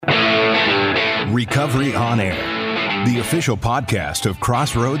Recovery on Air, the official podcast of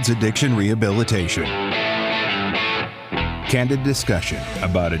Crossroads Addiction Rehabilitation. Candid discussion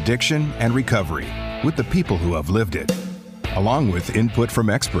about addiction and recovery with the people who have lived it, along with input from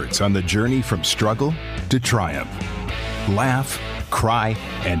experts on the journey from struggle to triumph. Laugh, cry,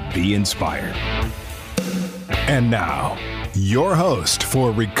 and be inspired. And now, your host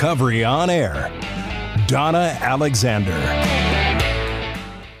for Recovery on Air, Donna Alexander.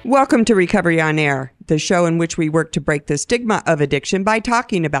 Welcome to Recovery on Air, the show in which we work to break the stigma of addiction by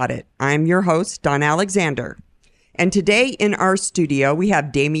talking about it. I'm your host, Donna Alexander. And today in our studio, we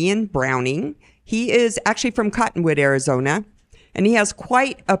have Damian Browning. He is actually from Cottonwood, Arizona, and he has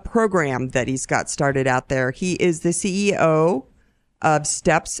quite a program that he's got started out there. He is the CEO of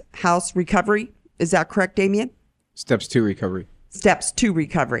Steps House Recovery. Is that correct, Damian? Steps to Recovery. Steps to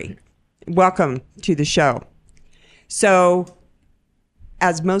Recovery. Welcome to the show. So,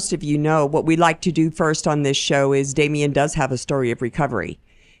 as most of you know, what we like to do first on this show is Damian does have a story of recovery.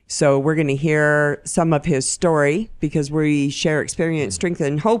 So we're going to hear some of his story because we share experience, strength,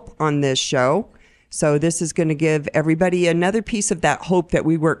 and hope on this show. So this is going to give everybody another piece of that hope that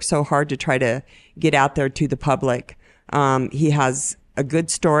we work so hard to try to get out there to the public. He has a good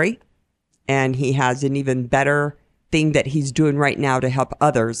story, and he has an even better thing that he's doing right now to help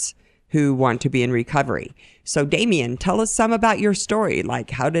others who want to be in recovery. So Damian, tell us some about your story. Like,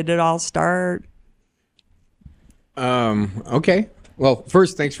 how did it all start? Okay. Well,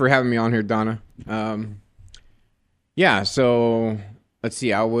 first, thanks for having me on here, Donna. Yeah, so let's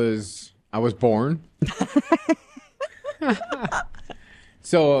see. I was born.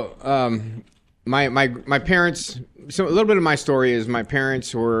 So, my parents, so a little bit of my story is my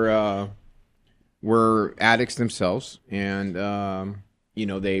parents were addicts themselves, and you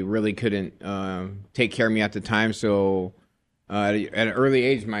know, they really couldn't take care of me at the time. So at an early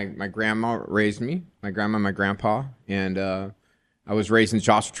age, my grandma raised me, my grandma, my grandpa, and I was raised in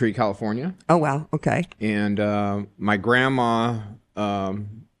Joshua Tree, California. Oh, wow. Okay. And my grandma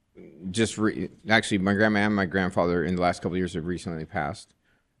actually, my grandma and my grandfather in the last couple of years have recently passed.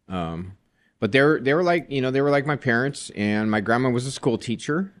 But they were like, you know, they were like my parents, and my grandma was a school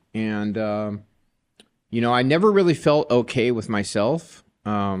teacher, and you know, I never really felt okay with myself.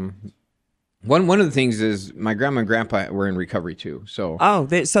 One of the things is my grandma and grandpa were in recovery too. So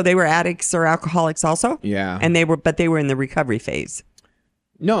so they were addicts or alcoholics also? Yeah. And they were in the recovery phase.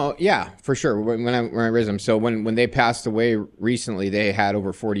 No, yeah, for sure. When I raised them, so when they passed away recently, they had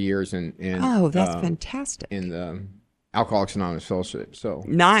over 40 years in oh, that's fantastic. In the Alcoholics Anonymous Fellowship. So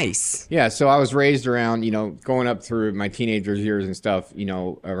nice. Yeah, so I was raised around, you know, going up through my teenagers years and stuff, you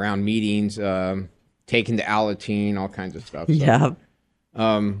know, around meetings, taken to Alateen, all kinds of stuff. So, yeah.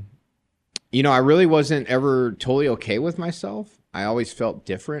 You know, I really wasn't ever totally okay with myself. I always felt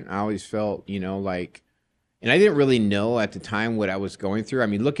different. I always felt, you know, like, and I didn't really know at the time what I was going through. I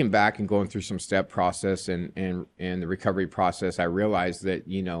mean, looking back and going through some step process and the recovery process, I realized that,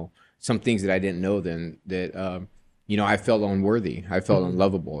 you know, some things that I didn't know then that, you know, I felt unworthy. I felt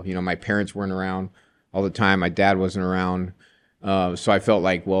unlovable. You know, my parents weren't around all the time. My dad wasn't around. So I felt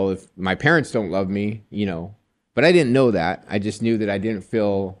like, well, if my parents don't love me, you know, but I didn't know that. I just knew that I didn't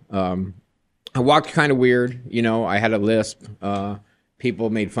feel, I walked kind of weird, you know, I had a lisp. People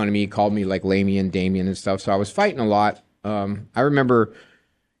made fun of me, called me like Lamian, Damian and stuff. So I was fighting a lot. I remember,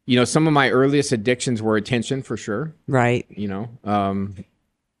 you know, some of my earliest addictions were attention for sure. Right. You know,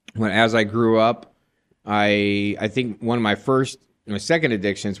 as I grew up, I think one of my second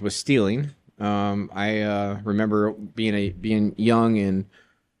addictions was stealing. I remember being young and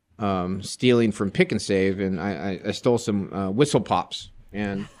stealing from Pick and Save, and I stole some whistle pops,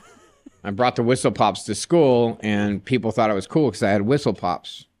 and I brought the whistle pops to school, and people thought it was cool because I had whistle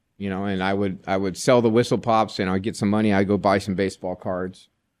pops, you know. And I would sell the whistle pops, and I'd get some money. I'd go buy some baseball cards.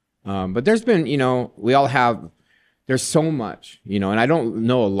 But there's been, you know, there's so much, you know, and I don't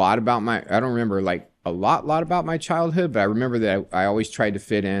know I don't remember like a lot about my childhood, but I remember that I always tried to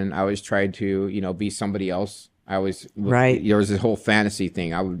fit in. I always tried to, you know, be somebody else. Right. There was this whole fantasy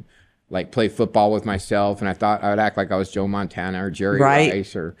thing. I would like play football with myself, and I thought I would act like I was Joe Montana or Jerry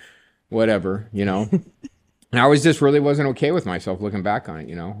Rice or whatever, you know. And I always just really wasn't okay with myself looking back on it,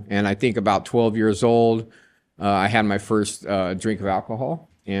 you know. And I think about 12 years old, I had my first drink of alcohol,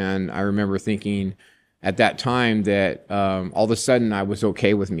 and I remember thinking at that time that all of a sudden I was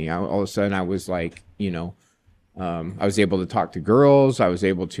okay with me. All of a sudden I was like, you know, I was able to talk to girls. I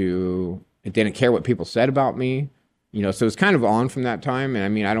didn't care what people said about me, you know, so it's kind of on from that time. And I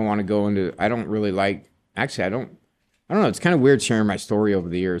mean, I don't really like, actually, I don't know. It's kind of weird sharing my story over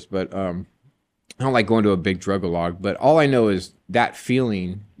the years, but I don't like going to a big drug-a-log, but all I know is that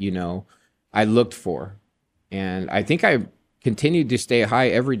feeling, you know, I looked for. And I think I continued to stay high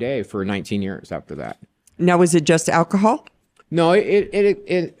every day for 19 years after that. Now, was it just alcohol? No, it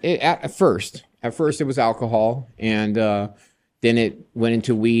at first it was alcohol, and then it went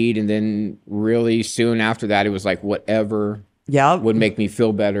into weed, and then really soon after that, it was like whatever would make me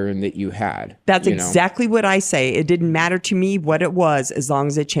feel better and that you had. That's exactly what I say. It didn't matter to me what it was as long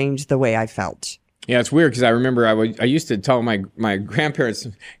as it changed the way I felt. Yeah, it's weird because I remember I used to tell my grandparents,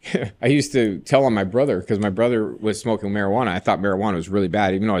 I used to tell on my brother because my brother was smoking marijuana. I thought marijuana was really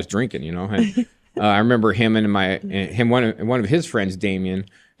bad, even though I was drinking, And, I remember him and one of his friends, Damien,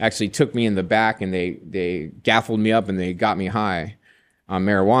 actually took me in the back and they gaffled me up and they got me high on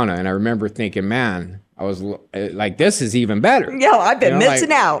marijuana. And I remember thinking, man, I was like, this is even better. Yeah, I've been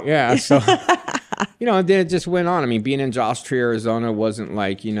missing out. Yeah, so. And then it just went on. I mean, being in Joshua Tree, Arizona wasn't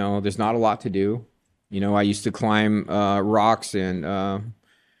like, there's not a lot to do. I used to climb rocks and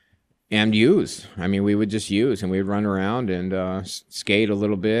use. I mean, we would just use and we'd run around and skate a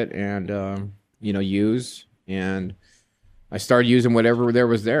little bit and, use. And I started using whatever there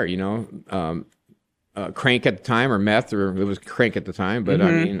was there, crank at the time or meth, or it was crank at the time. But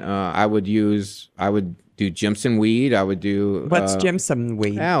I mean, I would do Jimson weed. I would do. What's Jimson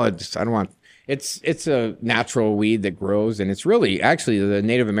weed? I don't want. It's a natural weed that grows, and it's really actually the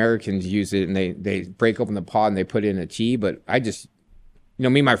Native Americans use it, and they break open the pod and they put it in a tea. But I just, me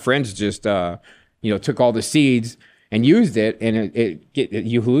and my friends just, took all the seeds and used it, and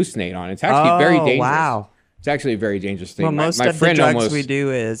you hallucinate on it. It's actually very dangerous. Wow. It's actually a very dangerous thing. Well, most my of friend the drugs we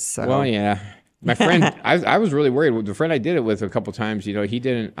do is. So. Well, yeah. My friend, I was really worried. The friend I did it with a couple times, I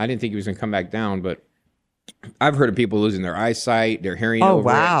didn't think he was going to come back down, but I've heard of people losing their eyesite, their hearing. Oh,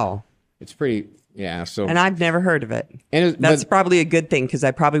 wow. It's pretty, yeah. So, and I've never heard of it. And that's probably a good thing because I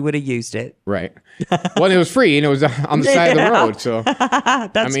probably would have used it. Right. Well, it was free and it was on the side of the road. So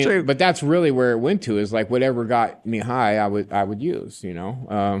that's true. But that's really where it went to is like whatever got me high, I would use.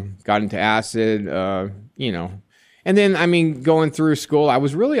 Got into acid. And then going through school, I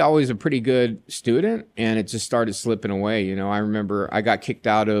was really always a pretty good student, and it just started slipping away. I remember I got kicked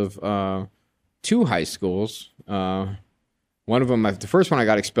out of 2 high schools. One of them, the first one I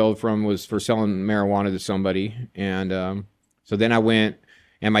got expelled from was for selling marijuana to somebody. And so then I went,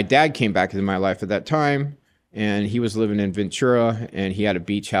 and my dad came back into my life at that time, and he was living in Ventura, and he had a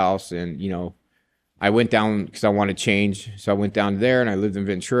beach house. And, I went down because I wanted to change. So I went down there, and I lived in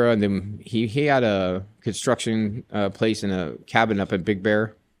Ventura. And then he had a construction place in a cabin up at Big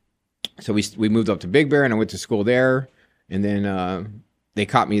Bear. So we moved up to Big Bear, and I went to school there. And then they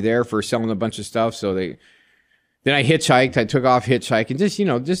caught me there for selling a bunch of stuff. So then I hitchhiked. I took off hitchhiking.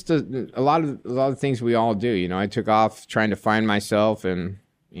 Just a lot of things we all do. I took off trying to find myself, and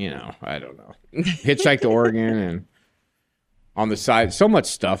I don't know, hitchhiked to Oregon, and on the side, so much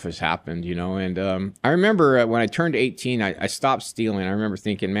stuff has happened. And I remember when I turned 18, I stopped stealing. I remember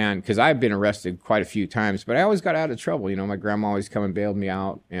thinking, man, because I've been arrested quite a few times, but I always got out of trouble. My grandma always come and bailed me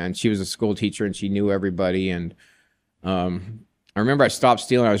out, and she was a school teacher and she knew everybody. And I remember I stopped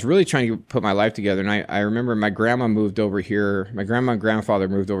stealing. I was really trying to put my life together. And I remember my grandma moved over here. My grandma and grandfather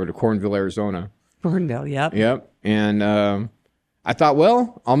moved over to Cornville, Arizona. Cornville, yep. Yep. And I thought,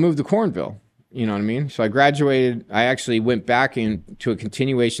 well, I'll move to Cornville. You know what I mean? So I graduated. I actually went back into a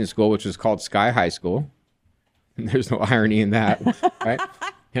continuation school, which was called Sky High School. There's no irony in that, right?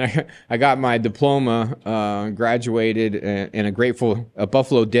 And I got my diploma, graduated, and a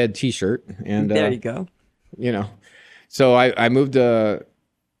Buffalo Dead T-shirt. And there you go. So I moved to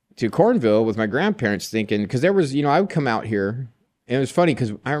Cornville with my grandparents, thinking because there was, I would come out here, and it was funny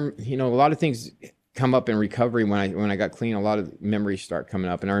because a lot of things come up in recovery when I got clean. A lot of memories start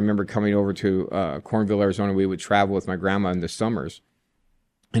coming up, and I remember coming over to Cornville, Arizona. We would travel with my grandma in the summers,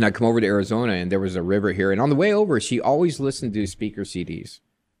 and I'd come over to Arizona, and there was a river here. And on the way over, she always listened to speaker CDs.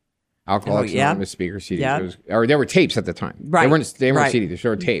 Alcoholics Anonymous speaker CDs. Yeah. Or there were tapes at the time. Right. They weren't CDs. They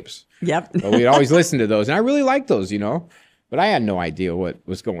were tapes. Yep. But we'd always listen to those. And I really liked those, But I had no idea what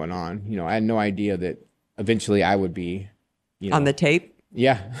was going on. I had no idea that eventually I would be, on the tape?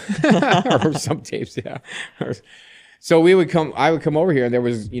 Yeah. Or some tapes, yeah. So I would come over here, and there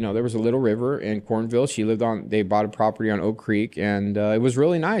was a little river in Cornville. They bought a property on Oak Creek, and it was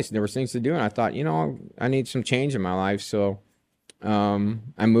really nice. There was things to do. And I thought, I need some change in my life. So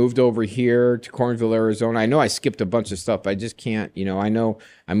I moved over here to Cornville, Arizona. I know I skipped a bunch of stuff, but I just can't, I know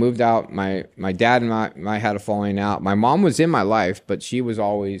I moved out. My dad and I had a falling out. My mom was in my life, but she was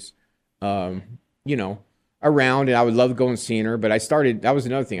always, around, and I would love going seeing her. But that was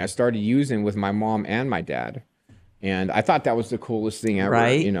another thing. I started using with my mom and my dad. And I thought that was the coolest thing ever.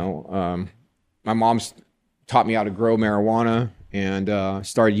 Right. My mom's taught me how to grow marijuana. and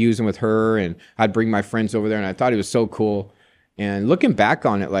started using with her, and I'd bring my friends over there, and I thought it was so cool. And looking back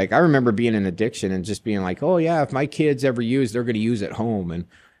on it, like I remember being in addiction and just being like, oh yeah, if my kids ever use, they're going to use at home. And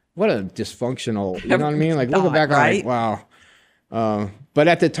what a dysfunctional, you know what I mean? Like looking back on it, wow. But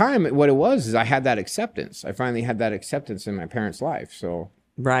at the time, what it was is I had that acceptance. I finally had that acceptance in my parents' life. So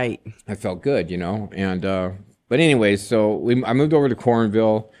Right. I felt good, you know? And, but anyways, so I moved over to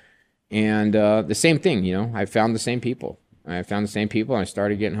Cornville, and the same thing, you know, I found the same people. And I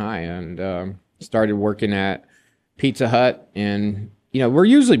started getting high, and started working at Pizza Hut, and you know, we're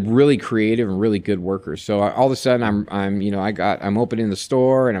usually really creative and really good workers. So all of a sudden I'm opening the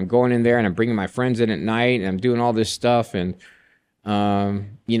store, and I'm going in there, and I'm bringing my friends in at night, and I'm doing all this stuff. And,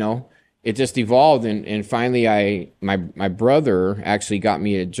 you know, it just evolved. And finally my brother actually got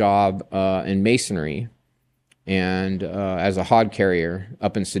me a job, in masonry, and, as a hod carrier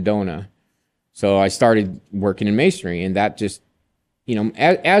up in Sedona. So I started working in masonry, and that just, you know,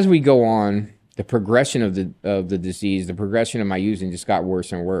 as we go on, the progression of the disease, the progression of my using just got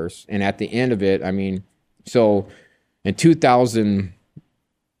worse and worse. And at the end of it, I mean, so in 2000,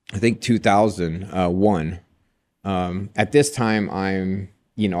 I think 2001, at this time I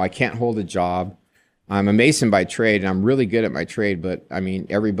can't hold a job. I'm a mason by trade, and I'm really good at my trade, but I mean,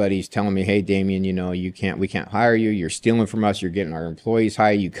 everybody's telling me, hey, Damien, you know, we can't hire you. You're stealing from us. You're getting our employees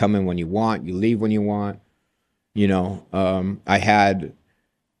high. You come in when you want, you leave when you want. You know,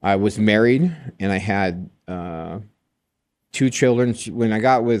 I was married, and I had 2 children. When I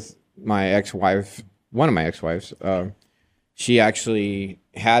got with my ex-wife, one of my ex-wives, she actually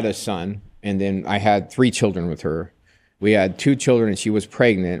had a son, and then I had 3 children with her. We had 2 children, and she was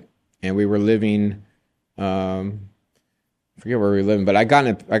pregnant, and we were living, I forget where we were living, but I got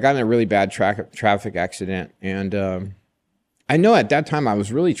in a really bad traffic accident, and I know at that time I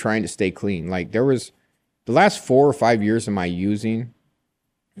was really trying to stay clean. Like there was the last 4 or 5 years of my using,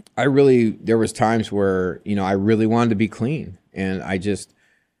 there was times where, you know, I really wanted to be clean, and I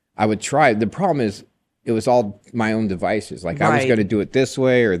would try. The problem is it was all my own devices. Like I was going to do it this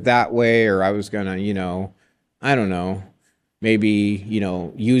way or that way, or I was going to, you know, I don't know, maybe, you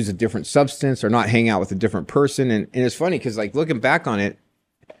know, use a different substance or not hang out with a different person. And it's funny because like looking back on it,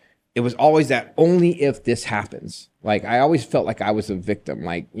 it was always that only if this happens. Like I always felt like I was a victim.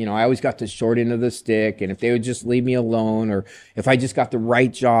 Like, you know, I always got the short end of the stick, and if they would just leave me alone, or if I just got the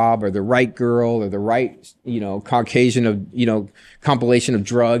right job or the right girl or the right, you know, Caucasian of, you know, compilation of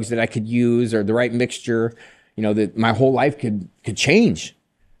drugs that I could use, or the right mixture, you know, that my whole life could change.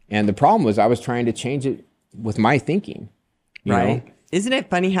 And the problem was I was trying to change it with my thinking. You know? Isn't it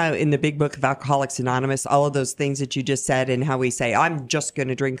funny how in the big book of Alcoholics Anonymous, all of those things that you just said, and how we say, I'm just going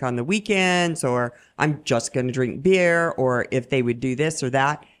to drink on the weekends, or I'm just going to drink beer, or if they would do this or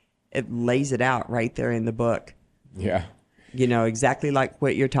that, it lays it out right there in the book. Yeah. You know, exactly like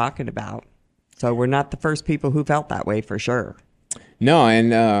what you're talking about. So we're not the first people who felt that way, for sure. No,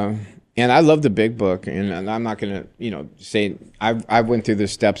 and I love the big book, and I'm not going to, you know, say I've went through the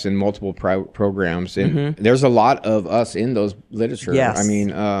steps in multiple programs, and there's a lot of us in those literature. Yes. I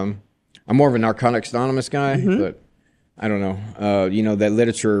mean, I'm more of a Narcotics Anonymous guy, but I don't know. You know, that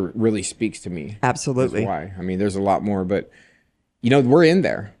literature really speaks to me. Absolutely. That's why. I mean, there's a lot more, but you know, we're in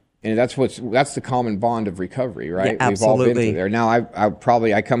there. And that's the common bond of recovery, right? Yeah, absolutely. We've all been through there. Now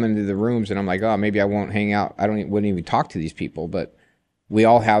I come into the rooms and I'm like, oh, maybe I won't hang out. Wouldn't even talk to these people, but we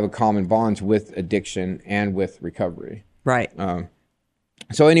all have a common bonds with addiction and with recovery. Right.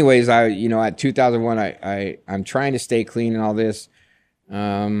 So anyways, at 2001, I'm trying to stay clean and all this.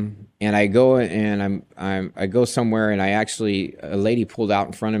 And I go and I go somewhere, and a lady pulled out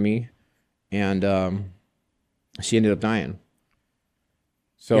in front of me, and she ended up dying.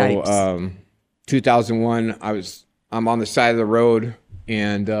 So 2001, I'm on the side of the road,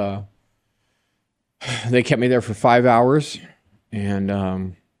 and they kept me there for 5 hours,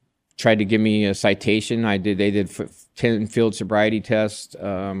 and tried to give me a citation. They did 10 field sobriety tests.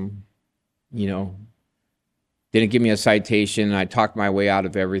 Didn't give me a citation. I talked my way out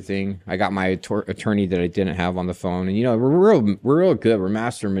of everything. I got my attorney that I didn't have on the phone, and we're real good. We're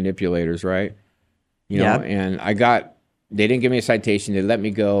master manipulators, right? And they didn't give me a citation. They let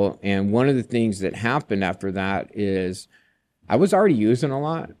me go. And one of the things that happened after that is I was already using a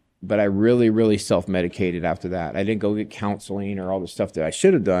lot, but I really, really self-medicated after that. I didn't go get counseling or all the stuff that I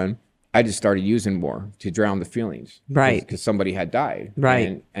should have done. I just started using more to drown the feelings. Right. Because somebody had died.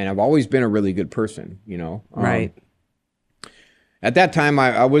 Right. And I've always been a really good person, Right. At that time,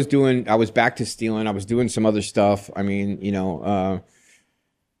 I was back to stealing. I was doing some other stuff. I mean,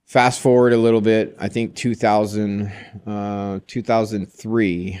 fast forward a little bit, I think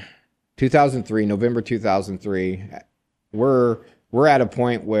 2003, November 2003, we're at a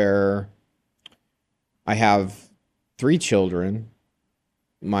point where I have 3 children.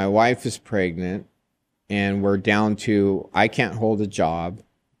 My wife is pregnant, and we're down to I can't hold a job.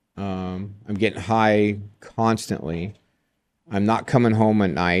 I'm getting high constantly. I'm not coming home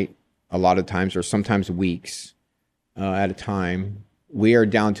at night a lot of times, or sometimes weeks at a time. We are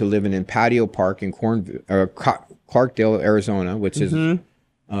down to living in Patio Park in Clarkdale, Arizona, which is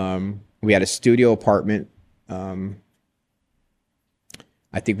we had a studio apartment.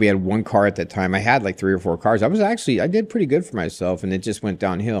 I think we had 1 car at that time. I had like 3 or 4 cars. I did pretty good for myself, and it just went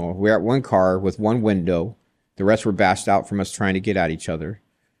downhill. We were at 1 car with 1 window. The rest were bashed out from us trying to get at each other.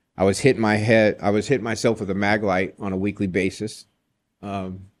 I was hitting myself with a mag light on a weekly basis.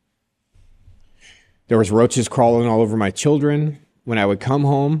 There was roaches crawling all over my children. When I would come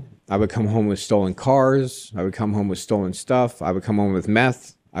home with stolen cars. I would come home with stolen stuff. I would come home with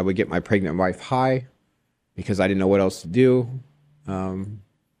meth. I would get my pregnant wife high because I didn't know what else to do.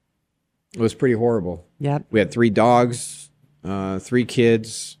 It was pretty horrible. Yep. We had 3 dogs, 3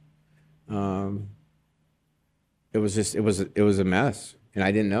 kids. It was a mess, and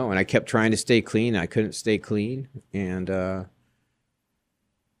I didn't know. And I kept trying to stay clean. I couldn't stay clean, and I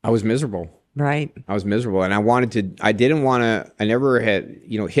was miserable. Right. I was miserable, and I never had,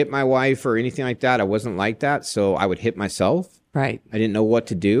 hit my wife or anything like that. I wasn't like that. So I would hit myself. Right. I didn't know what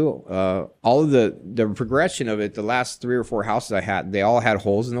to do. All of the progression of it, the last 3 or 4 houses I had, they all had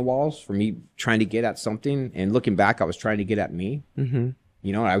holes in the walls for me trying to get at something. And looking back, I was trying to get at me.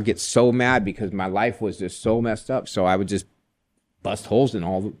 Mm-hmm. I would get so mad because my life was just so messed up. So I would just bust holes in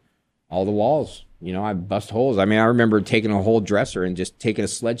all the walls. I bust holes. I mean, I remember taking a whole dresser and just taking a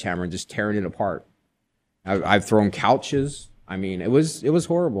sledgehammer and just tearing it apart. I've thrown couches. I mean, it was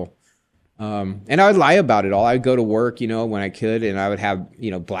horrible. And I would lie about it all. I'd go to work, when I could, and I would have,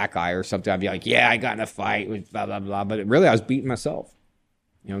 black eye or something. I'd be like, yeah, I got in a fight with blah, blah, blah. But really, I was beating myself.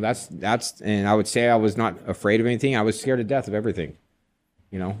 That's, and I would say I was not afraid of anything. I was scared to death of everything.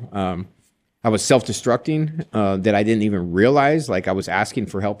 I was self-destructing, that I didn't even realize, like I was asking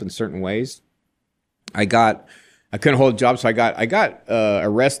for help in certain ways. I couldn't hold a job. So I got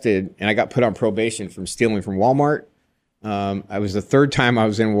arrested, and I got put on probation from stealing from Walmart. I was the 3rd time I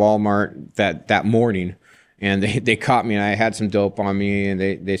was in Walmart that morning, and they caught me, and I had some dope on me, and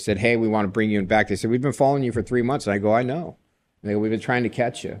they said, hey, we want to bring you back. They said, we've been following you for 3 months. And I go, I know. And they go, we've been trying to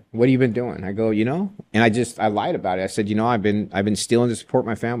catch you. What have you been doing? I go, and I lied about it. I said, I've been stealing to support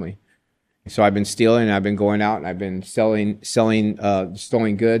my family. So I've been stealing, and I've been going out, and I've been selling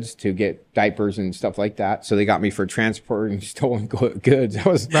stolen goods to get diapers and stuff like that. So they got me for transporting stolen goods. I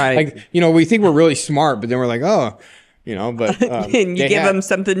was right. Like, we think we're really smart, but then we're like, oh, but and you give them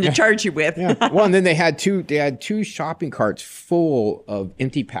something to charge you with. Yeah. Well, and then they had 2 shopping carts full of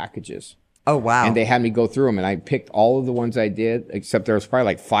empty packages. Oh, wow. And they had me go through them, and I picked all of the ones I did, except there was probably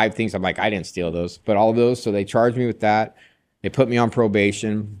like 5 things. I'm like, I didn't steal those, but all of those. So they charged me with that. They put me on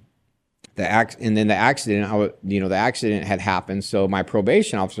probation. And then the accident, the accident had happened. So my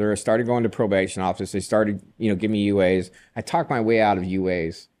probation officer started going to probation office. They started, giving me UAs. I talked my way out of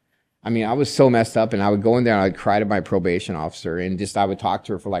UAs. I mean, I was so messed up, and I would go in there and I'd cry to my probation officer, and I would talk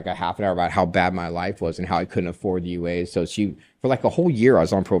to her for like a half an hour about how bad my life was and how I couldn't afford the UAs. So for like a whole year, I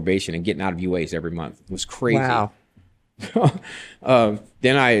was on probation and getting out of UAs every month. It was crazy. Wow.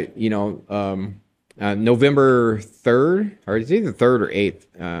 Then November 3rd, or it's either 3rd or 8th,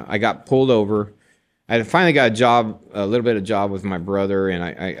 I got pulled over. I finally got a little bit of job with my brother, and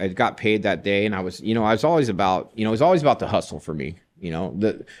I got paid that day. And I was always about the hustle for me.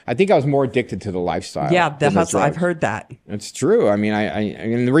 I think I was more addicted to the lifestyle. Yeah, the hustle. I've heard that. It's true. I mean,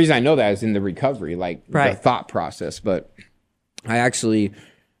 and the reason I know that is in the recovery, like the thought process. But I actually,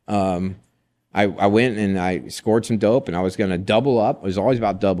 I went and I scored some dope, and I was going to double up. It was always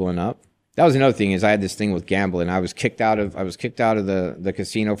about doubling up. That was another thing, is I had this thing with gambling. I was kicked out of the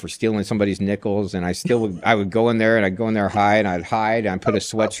casino for stealing somebody's nickels, and I would go in there, and I'd go in there high, and I'd hide, and I'd put a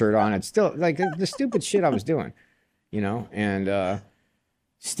sweatshirt on. I'd still, like, the stupid shit I was doing, and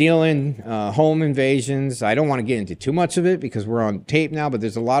stealing, home invasions. I don't want to get into too much of it because we're on tape now, but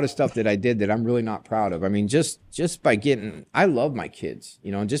there's a lot of stuff that I did that I'm really not proud of. I mean, just by I love my kids,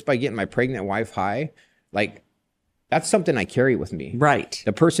 and just by getting my pregnant wife high, like, that's something I carry with me. Right.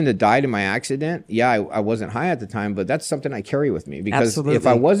 The person that died in my accident, I wasn't high at the time, but that's something I carry with me, because Absolutely. If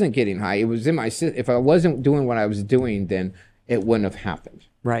I wasn't getting high, it was if I wasn't doing what I was doing, then it wouldn't have happened.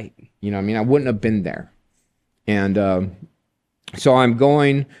 Right. I wouldn't have been there. And so I'm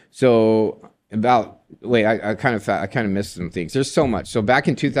going, I kind of missed some things. There's so much. So back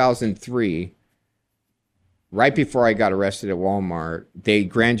in 2003, right before I got arrested at Walmart, they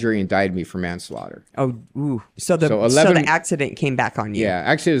grand jury indicted me for manslaughter. Oh, ooh. So the 11 the accident came back on you. Yeah,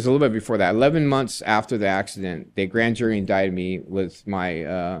 actually, it was a little bit before that. 11 months after the accident, they grand jury indicted me with my.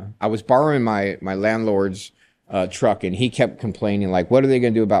 I was borrowing my landlord's truck, and he kept complaining, like, "What are they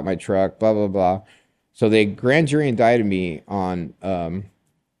going to do about my truck?" Blah blah blah. So they grand jury indicted me on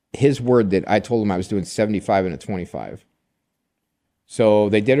his word that I told him I was doing 75 and a 25. So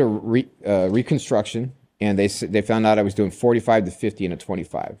they did a reconstruction, and they found out I was doing 45 to 50 and a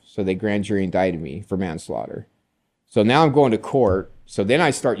 25. So they grand jury indicted me for manslaughter. So now I'm going to court. So then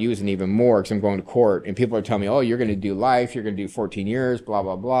I start using even more because I'm going to court, and people are telling me, "Oh, you're going to do life. You're going to do 14 years, blah,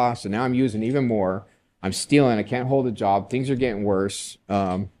 blah, blah." So now I'm using even more. I'm stealing. I can't hold a job. Things are getting worse.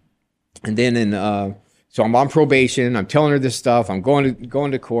 And then so I'm on probation. I'm telling her this stuff. I'm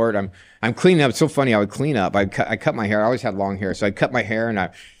going to court. I'm cleaning up. It's so funny. I would clean up. I cut my hair. I always had long hair. So I cut my hair, and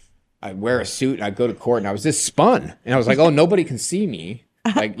I wear a suit, and I go to court, and I was just spun. And I was like, "Oh, nobody can see me."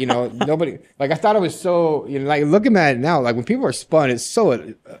 Like, nobody, like, I thought it was so, like, looking at it now, like, when people are spun, it's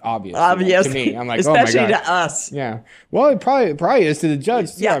so obvious to me. I'm like, especially oh my God. to us. Yeah. Well, it probably is to the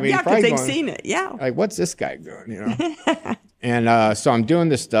judge too. Yeah, I mean, because they've seen it. Yeah. Like, what's this guy doing, And so I'm doing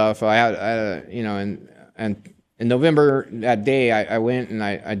this stuff. I had and in November that day, I went and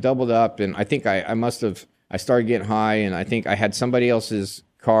I doubled up, and I think I started getting high, and I think I had somebody else's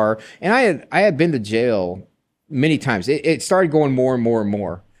car, and I had been to jail many times. It started going more and more and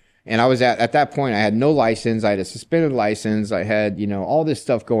more. And I was at that point, I had no license. I had a suspended license. I had, all this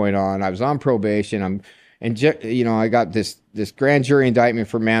stuff going on. I was on probation. I got this grand jury indictment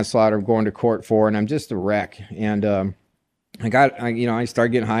for manslaughter I'm going to court for, and I'm just a wreck. And I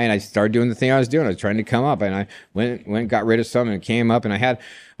started getting high, and I started doing the thing I was doing. I was trying to come up, and I went and got rid of some, and came up, and I had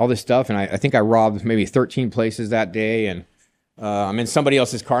all this stuff. And I think I robbed maybe 13 places that day. And I'm in somebody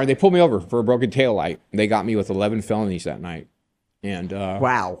else's car, and they pulled me over for a broken taillight. They got me with 11 felonies that night. And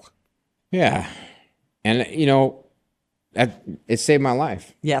wow. Yeah. And it saved my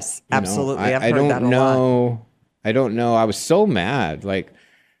life. Yes, absolutely. I I've heard that a lot. I don't know. I was so mad. Like,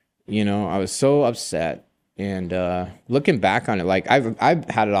 I was so upset. And looking back on it, like, I've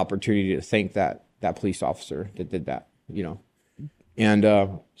had an opportunity to thank that police officer that did that,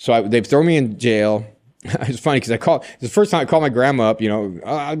 And so they've thrown me in jail. It's funny because it's the first time I called my grandma up,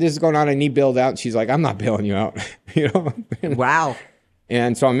 this is going on. I need bailed out. And she's like, "I'm not bailing you out." Wow.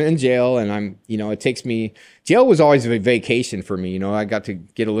 And so I'm in jail, and I'm, it takes me, jail was always a vacation for me. I got to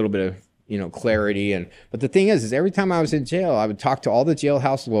get a little bit of, clarity. But the thing is every time I was in jail, I would talk to all the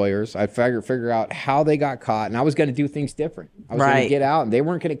jailhouse lawyers. I'd figure out how they got caught, and I was going to do things different. I was going to get out, and they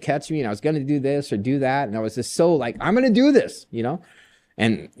weren't going to catch me, and I was going to do this or do that. And I was just so like, I'm going to do this,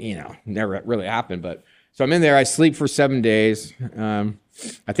 and, never really happened. But so I'm in there. I sleep for 7 days.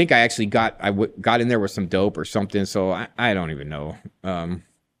 I think I actually got in there with some dope or something. So I don't even know.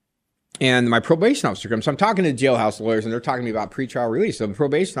 And my probation officer comes. So I'm talking to jailhouse lawyers, and they're talking to me about pretrial release. So the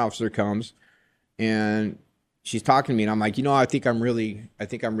probation officer comes, and she's talking to me, and I'm like, I think I'm really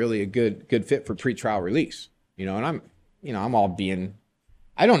a good fit for pretrial release. And I'm all being,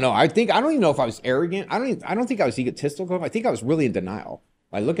 I don't know. I don't even know if I was arrogant. I don't think I was egotistical. I think I was really in denial.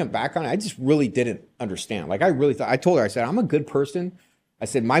 Like, looking back on it, I just really didn't understand. Like, I really thought, I told her, I said, I'm a good person. I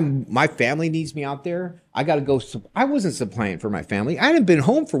said, my family needs me out there. I got to go. I wasn't supplying for my family. I hadn't been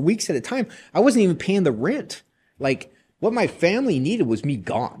home for weeks at a time. I wasn't even paying the rent. Like, what my family needed was me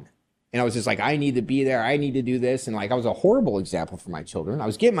gone. And I was just like, I need to be there. I need to do this. And like, I was a horrible example for my children. I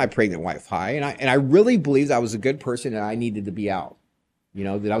was getting my pregnant wife high. And I really believed I was a good person, and I needed to be out,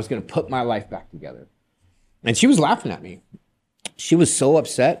 that I was going to put my life back together. And she was laughing at me. She was so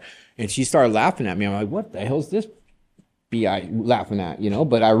upset, and she started laughing at me. I'm like, what the hell's this BI laughing at,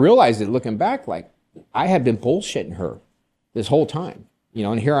 But I realized that looking back, like, I had been bullshitting her this whole time,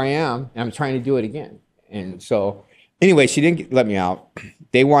 and here I am, and I'm trying to do it again. And so anyway, she didn't let me out.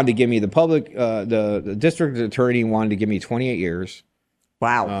 They wanted to give me the district attorney wanted to give me 28 years.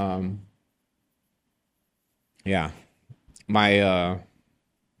 Wow. Yeah.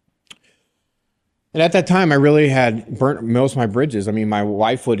 And at that time, I really had burnt most of my bridges. I mean, my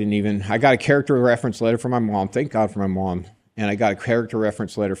wife wouldn't even, I got a character reference letter from my mom. Thank God for my mom. And I got a character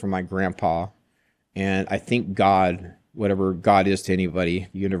reference letter from my grandpa. And I think God, whatever God is to anybody,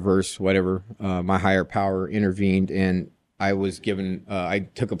 universe, whatever, my higher power intervened. And I was given, I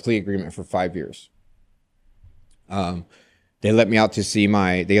took a plea agreement for 5 years. They let me out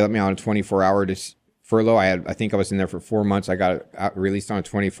they let me out on a 24-hour furlough. I think I was in there for 4 months. I got released on a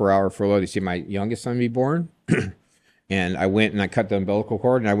 24-hour furlough to see my youngest son be born. And I went and I cut the umbilical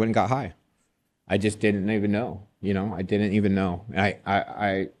cord, and I went and got high. I just didn't even know, I didn't even know. And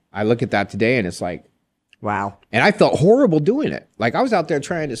I look at that today, and it's like, Wow. And I felt horrible doing it. Like I was out there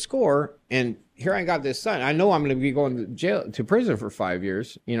trying to score, and here I got this son. I know I'm going to be going to jail, to prison for 5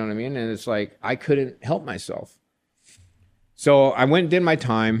 years. You know what I mean? And it's like, I couldn't help myself. So I went and did my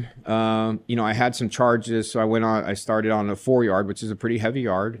time. You know, I had some charges. So I started on a 4-yard, which is a pretty heavy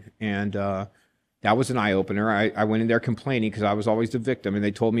yard. And that was an eye opener. I went in there complaining because I was always the victim. And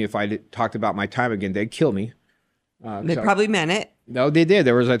they told me if I talked about my time again, they'd kill me. They probably meant it. No, they did.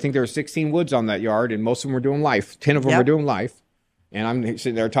 I think there were 16 woods on that yard, and most of them were doing life. 10 of them were doing life. And I'm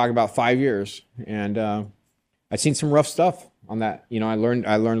sitting there talking about 5 years. And I've seen some rough stuff on that. You know, I learned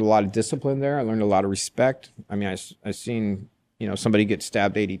a lot of discipline there. I learned a lot of respect. I mean, I seen, you know, somebody get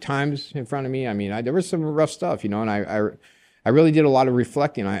stabbed 80 times in front of me. I mean, there was some rough stuff, you know, and I really did a lot of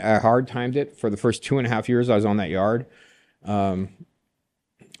reflecting. I hard timed it for the first 2.5 years I was on that yard.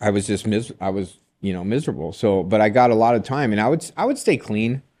 I was just miserable. So, but I got a lot of time, and I would stay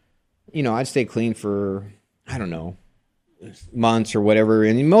clean. You know, I'd stay clean for, I don't know, months or whatever.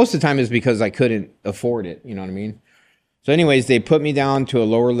 And most of the time is because I couldn't afford it. You know what I mean? So anyways, they put me down to a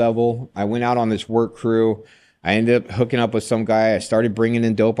lower level. I went out on this work crew. I ended up hooking up with some guy. I started bringing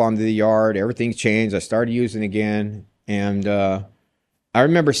in dope onto the yard. Everything changed. I started using again. And I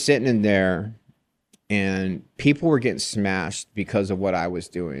remember sitting in there, and people were getting smashed because of what I was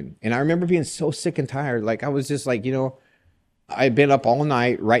doing. And I remember being so sick and tired. Like, I was just like, you know, I'd been up all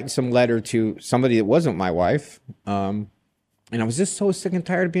night writing some letter to somebody that wasn't my wife. And I was just so sick and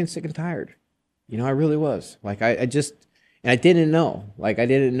tired of being sick and tired. You know, I really was. Like, I didn't know. Like, I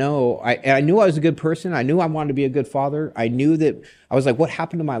didn't know. I knew I was a good person. I knew I wanted to be a good father. I knew that I was like, what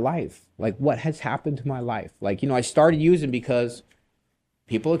happened to my life? Like, what has happened to my life? Like, you know, I started using because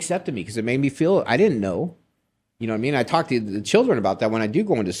people accepted me, because it made me feel, I didn't know. You know what I mean? I talk to the children about that when I do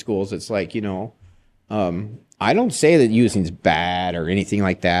go into schools. It's like, you know, I don't say that using's bad or anything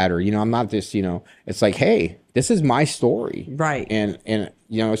like that. Or, you know, I'm not this, you know, it's like, hey, this is my story. Right. And,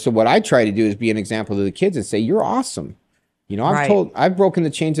 you know, so what I try to do is be an example to the kids and say, you're awesome. You know, I've broken the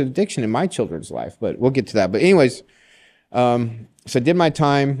chains of addiction in my children's life, but we'll get to that. But anyways, so I did my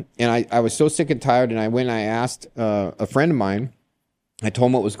time, and I was so sick and tired. And I went and I asked a friend of mine, I told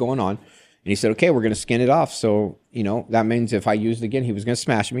him what was going on, and he said, okay, we're going to skin it off. So, you know, that means if I used it again, he was going to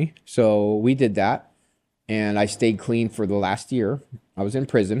smash me. So we did that. And I stayed clean for the last year. I was in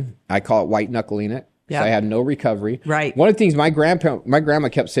prison. I call it white knuckling it. Yeah. I had no recovery. Right. One of the things, my grandma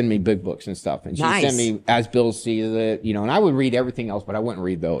kept sending me big books and stuff. And she sent me As Bill Sees It, you know, and I would read everything else, but I wouldn't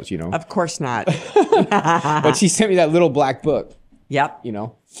read those, you know. Of course not. But she sent me that little black book. Yep. You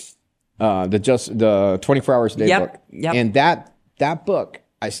know, the 24 hours a day book. Yep. And that book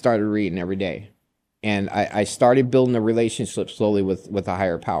I started reading every day. And I started building a relationship slowly with a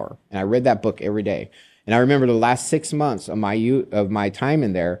higher power. And I read that book every day. And I remember the last 6 months of my time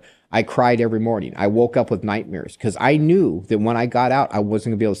in there, I cried every morning. I woke up with nightmares because I knew that when I got out, I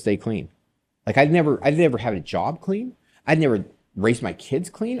wasn't gonna be able to stay clean. Like, I'd never had a job clean. I'd never raised my kids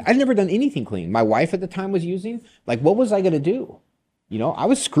clean. I'd never done anything clean. My wife at the time was using. Like, what was I gonna do? You know, I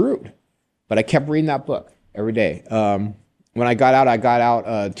was screwed. But I kept reading that book every day. When I got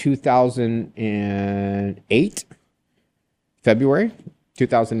out 2008, February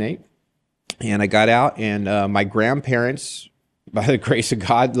 2008. And I got out, and my grandparents, by the grace of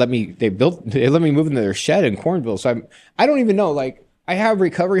God, let me move into their shed in Cornville. So I don't even know, like, I have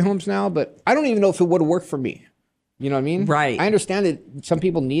recovery homes now, but I don't even know if it would have worked for me. You know what I mean? Right. I understand that some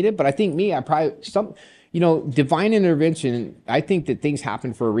people need it, but I think divine intervention, I think that things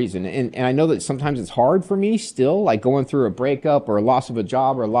happen for a reason. And I know that sometimes it's hard for me still, like going through a breakup or a loss of a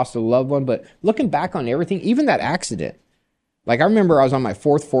job or a loss of a loved one, but looking back on everything, even that accident, like, I remember I was on my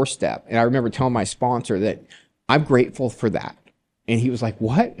fourth step, and I remember telling my sponsor that I'm grateful for that. And he was like,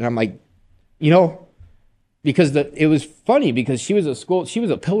 what? And I'm like, you know, because it was funny because she was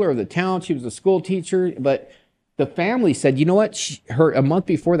a pillar of the town. She was a school teacher, but the family said, you know what? A month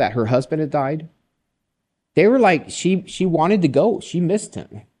before that, her husband had died. They were like, she wanted to go. She missed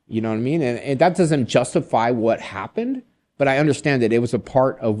him. You know what I mean? And that doesn't justify what happened. But I understand that it was a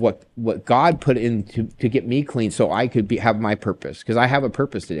part of what God put in to get me clean so I could have my purpose. Because I have a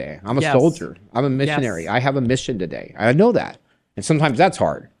purpose today. I'm a soldier. I'm a missionary. Yes. I have a mission today. I know that. And sometimes that's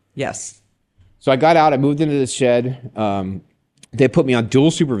hard. Yes. So I got out. I moved into the shed. They put me on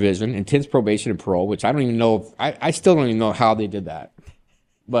dual supervision, intense probation and parole, which I don't even know. I still don't even know how they did that.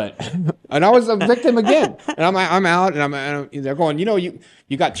 But, and I was a victim again. And I'm out, and they're going, you know, you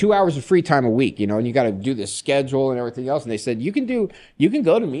got 2 hours of free time a week, you know, and you got to do this schedule and everything else. And they said, you can go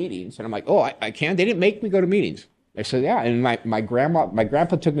to meetings. And I'm like, oh, I can. They didn't make me go to meetings. They said, yeah. And my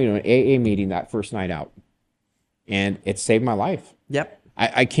grandpa took me to an AA meeting that first night out, and it saved my life. Yep.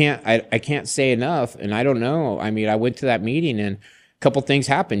 I can't say enough. And I don't know. I mean, I went to that meeting and a couple things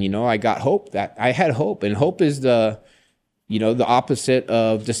happened. You know, I got hope. That I had hope, and hope is the opposite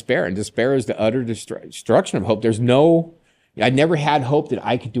of despair. And despair is the utter destruction of hope. I never had hope that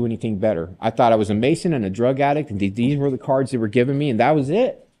I could do anything better. I thought I was a Mason and a drug addict, and these were the cards they were giving me, and that was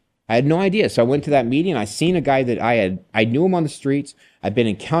it. I had no idea. So I went to that meeting. I seen a guy that I knew him on the streets. I've been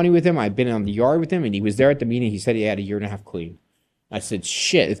in county with him. I've been on the yard with him, and he was there at the meeting. He said he had a 1.5 years clean. I said,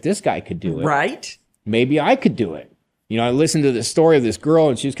 shit, if this guy could do it, right? Maybe I could do it. You know, I listened to the story of this girl,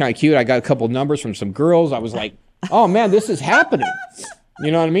 and she was kind of cute. I got a couple of numbers from some girls. I was like, oh man, this is happening.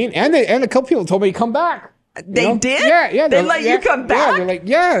 You know what I mean? And a couple people told me to come back. They did? Yeah. They let you come back? Yeah, they're like,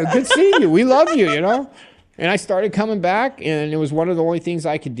 yeah, good seeing you. We love you, you know? And I started coming back, and it was one of the only things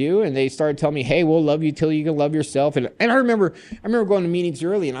I could do. And they started telling me, hey, we'll love you till you can love yourself. And I remember going to meetings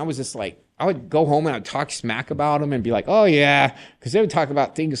early, and I was just like, I would go home and I'd talk smack about them and be like, oh yeah. Because they would talk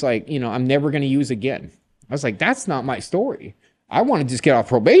about things like, you know, I'm never going to use again. I was like, that's not my story. I want to just get off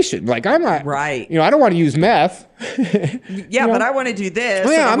probation. Like, I'm not, right. You know, I don't want to use meth. Yeah, but I want to do this.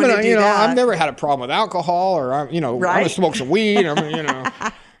 Yeah, I'm going to do that. I've never had a problem with alcohol, or, right. I'm going to smoke some weed, or, you know.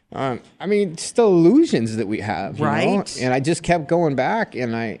 I mean, still illusions that we have, you know? And I just kept going back,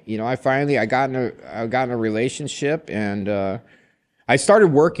 and I got in a relationship, and I started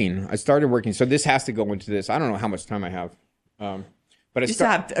working. So this has to go into this. I don't know how much time I have, but I just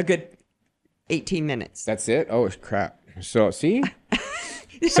have a good 18 minutes. That's it. Oh crap! So see,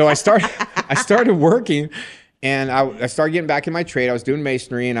 so I started working, and I started getting back in my trade. I was doing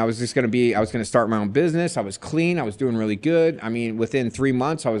masonry, and I was going to start my own business. I was clean. I was doing really good. I mean, within 3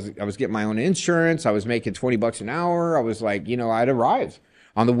 months, I was getting my own insurance. I was making $20 an hour. I was like, you know, I'd arrived.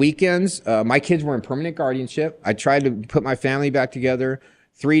 On the weekends, my kids were in permanent guardianship. I tried to put my family back together.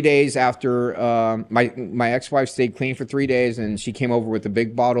 3 days after my ex-wife stayed clean for 3 days, and she came over with a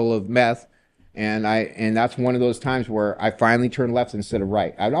big bottle of meth. And that's one of those times where I finally turned left instead of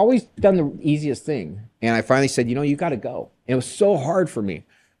right. I'd always done the easiest thing. And I finally said, you know, you got to go. And it was so hard for me,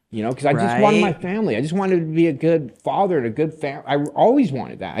 you know, because I just wanted my family. I just wanted to be a good father and a good family. I always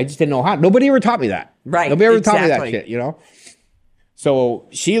wanted that. I just didn't know how. Nobody ever taught me that. Right. Nobody ever taught me that shit, you know. So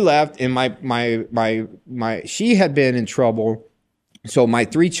she left, and she had been in trouble. So my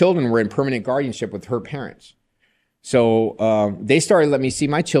 3 children were in permanent guardianship with her parents. So they started letting me see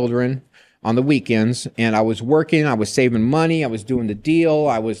my children on the weekends, and I was working. I was saving money. I was doing the deal.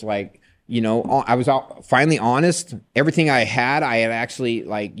 I was like, you know, I was finally honest. Everything I had actually,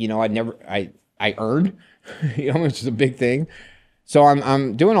 like, you know, I earned, you know, which is a big thing. So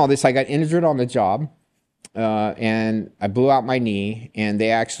I'm doing all this. I got injured on the job. And I blew out my knee, and they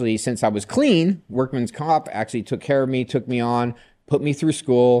actually, since I was clean, Workman's Comp actually took care of me, took me on, put me through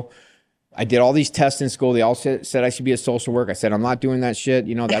school. I did all these tests in school. They all said I should be a social worker. I said, I'm not doing that shit.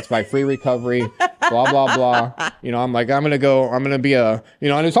 You know, that's my free recovery, blah, blah, blah. You know, I'm like, I'm going to be a, you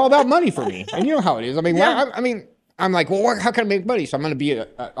know, and it's all about money for me. And you know how it is. I mean, I'm like, well, how can I make money? So I'm going to be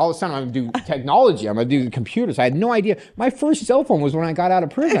all of a sudden I'm going to do technology. I'm going to do computers. I had no idea. My first cell phone was when I got out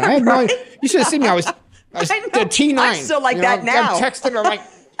of prison. I had no idea. You should have seen me. I was the T9. I'm still like that now. I'm texting her like,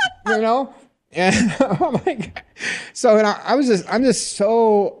 you know, and I'm like, so, and I'm just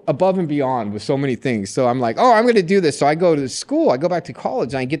so above and beyond with so many things. So I'm like, oh, I'm going to do this. So I go to school, I go back to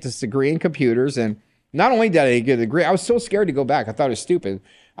college, and I get this degree in computers. And not only did I get a degree, I was so scared to go back. I thought it was stupid.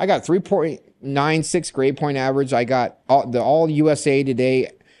 I got 3.96 grade point average. I got the All USA Today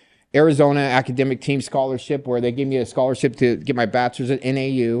Arizona Academic Team Scholarship, where they gave me a scholarship to get my bachelor's at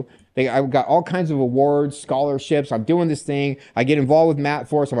NAU. I got all kinds of awards, scholarships. I'm doing this thing. I get involved with Matt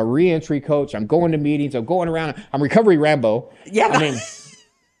Force. I'm a re-entry coach. I'm going to meetings. I'm going around. I'm Recovery Rambo. Yeah. I mean,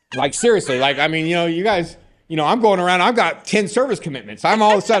 like, seriously. Like, I mean, you know, you guys, you know, I'm going around. I've got 10 service commitments. I'm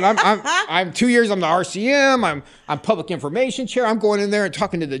all of a sudden, I'm 2 years. I'm the RCM. I'm public information chair. I'm going in there and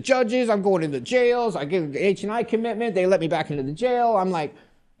talking to the judges. I'm going into jails. I get an H&I commitment. They let me back into the jail. I'm like,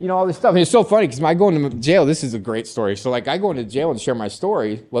 you know, all this stuff. And it's so funny because when I go into jail, this is a great story. So, like, I go into jail and share my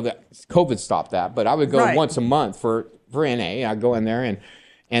story. Well, COVID stopped that, but I would go once a month for NA. I'd go in there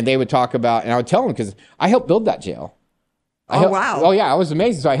and they would talk about, and I would tell them, because I helped build that jail. Wow. Oh, yeah, I was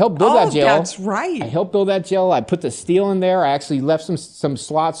amazing. So I helped build that jail. That's right. I helped build that jail. I put the steel in there. I actually left some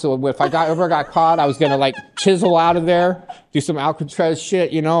slots, so if I ever got caught, I was going to, like, chisel out of there, do some Alcatraz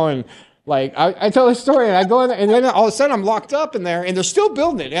shit, you know, and... Like, I tell this story, and I go in there, and then all of a sudden I'm locked up in there, and they're still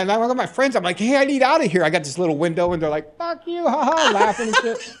building it. And I got my friends, I'm like, hey, I need out of here. I got this little window, and they're like, fuck you, haha, laughing and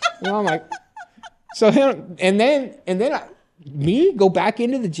shit. You know, I'm like, so, and then me go back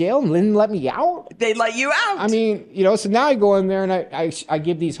into the jail and then let me out? They let you out. I mean, you know, so now I go in there, and I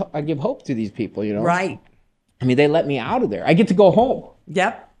give hope to these people, you know? Right. I mean, they let me out of there. I get to go home.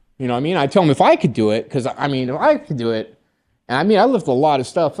 Yep. You know what I mean? I tell them if I could do it, because I mean, if I could do it, and I mean, I lift a lot of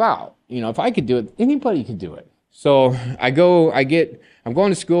stuff out. You know, if I could do it, anybody could do it. So I'm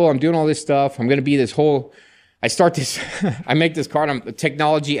going to school. I'm doing all this stuff. I'm going to be this whole, I make this card. I'm a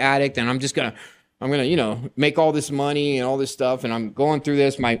technology addict, and I'm going to, you know, make all this money and all this stuff. And I'm going through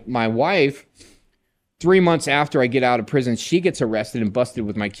this. My wife, 3 months after I get out of prison, she gets arrested and busted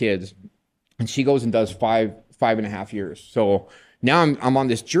with my kids. And she goes and does 5.5 years. So now I'm on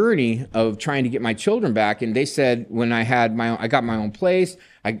this journey of trying to get my children back. And they said when I got my own place,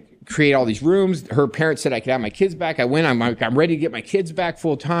 I create all these rooms. Her parents said I could have my kids back. I went, I'm ready to get my kids back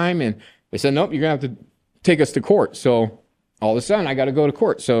full time. And they said, nope, you're going to have to take us to court. So all of a sudden I got to go to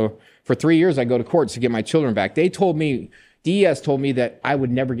court. So for 3 years, I go to court to get my children back. DES told me that I would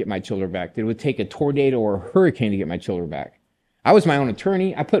never get my children back. That it would take a tornado or a hurricane to get my children back. I was my own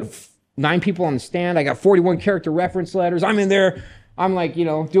attorney. I put 9 people on the stand. I got 41 character reference letters. I'm in there. I'm like, you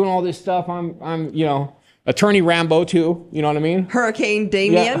know, doing all this stuff. I'm, you know, attorney Rambo too. You know what I mean? Hurricane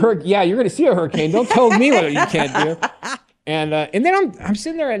Damien. Yeah, you're going to see a hurricane. Don't tell me what you can't do. And then I'm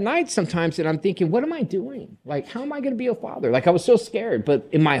sitting there at night sometimes and I'm thinking, what am I doing? Like, how am I going to be a father? Like, I was so scared, but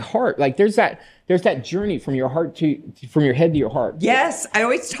in my heart, like there's that journey from your heart from your head to your heart. Yes. I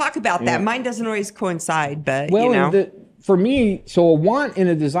always talk about that. Yeah. Mine doesn't always coincide, but well, you know. For me, so a want and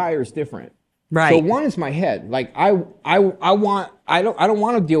a desire is different. Right. So one is my head. Like I don't want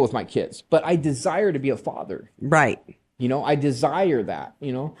to deal with my kids, but I desire to be a father. Right. You know, I desire that,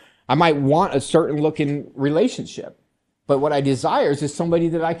 you know. I might want a certain looking relationship, but what I desire is somebody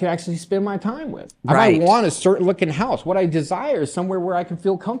that I can actually spend my time with. Right. I might want a certain looking house. What I desire is somewhere where I can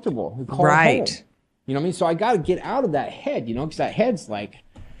feel comfortable and call right. home. You know what I mean? So I got to get out of that head, you know, because that head's like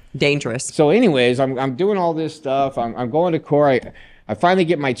dangerous. So anyways, I'm doing all this stuff. I'm going to court. I finally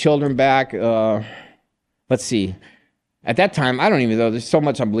get my children back. Let's see. At that time, I don't even know. There's so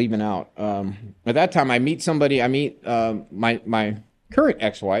much I'm leaving out. At that time, I meet somebody. I meet my current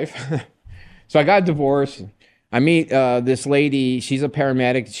ex-wife. So I got divorced. I meet this lady. She's a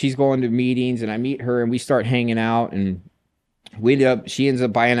paramedic. She's going to meetings, and I meet her, and we start hanging out. And she ends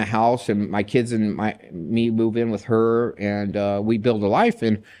up buying a house, and my kids and me move in with her, and we build a life.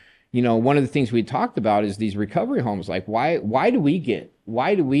 And you know, one of the things we talked about is these recovery homes. Like, why do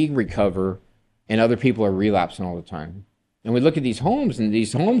we recover and other people are relapsing all the time? And we look at these homes,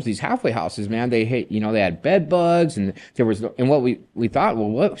 these halfway houses, man, they had bed bugs, and what we thought, well,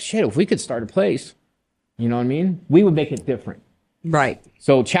 what shit, if we could start a place, you know what I mean? We would make it different. Right.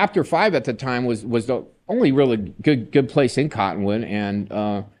 So Chapter 5 at the time was the only really good place in Cottonwood,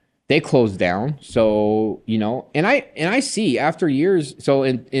 and they closed down. So, you know, and I see after years, so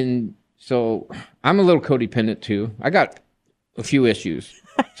so I'm a little codependent too. I got a few issues.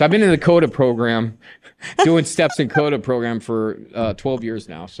 So I've been in the CODA program, doing steps in CODA program for 12 years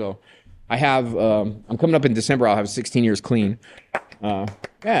now. So I have, I'm coming up in December, I'll have 16 years clean. Yeah.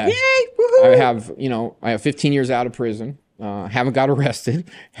 Yay! Woohoo! I have 15 years out of prison. Haven't got arrested.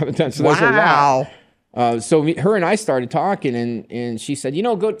 Haven't done, so wow. There's a lot. So her and I started talking, and she said, you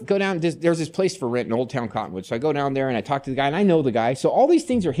know, go down. There's this place for rent in Old Town Cottonwood. So I go down there and I talk to the guy, and I know the guy. So all these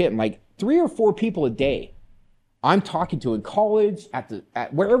things are hitting like 3 or 4 people a day. I'm talking to in college,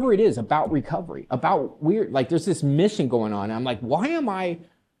 at wherever it is, about recovery, about weird. Like there's this mission going on. And I'm like, why am I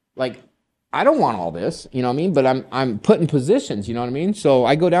like? I don't want all this, you know what I mean? But I'm put in positions, you know what I mean? So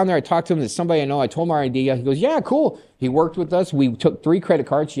I go down there, I talk to him, there's somebody I know, I told him our idea. He goes, yeah, cool. He worked with us. We took 3 credit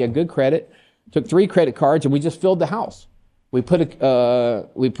cards. She had good credit. Took 3 credit cards, and we just filled the house. We put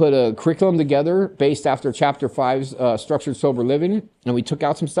a curriculum together based after Chapter 5's Structured Sober Living, and we took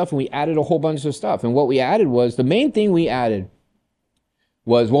out some stuff, and we added a whole bunch of stuff. And what we added was, the main thing we added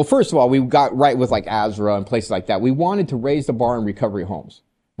was, well, first of all, we got right with like ASRA and places like that. We wanted to raise the bar in recovery homes.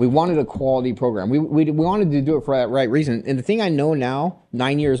 We wanted a quality program. We wanted to do it for that right reason. And the thing I know now,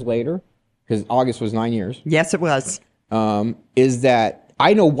 9 years later, because August was 9 years. Yes, it was. Is that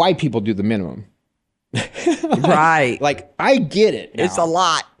I know why people do the minimum. Right. Like, I get it now. It's a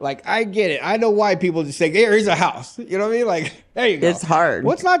lot. Like, I get it. I know why people just say, hey, here's a house. You know what I mean? Like, there you go. It's hard.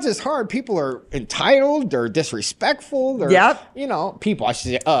 Well, it's not just hard. People are entitled. They're disrespectful. They're, yep. You know, people, I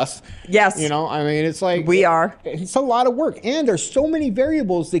should say us. Yes. You know, I mean, it's like. We are. It's a lot of work. And there's so many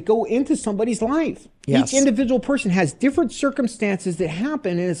variables that go into somebody's life. Yes. Each individual person has different circumstances that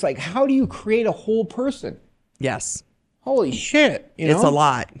happen. And it's like, how do you create a whole person? Yes. Holy shit. You know? It's a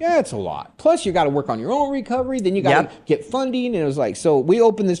lot. Yeah, it's a lot. Plus, you got to work on your own recovery. Then you got to get funding. And it was like, so we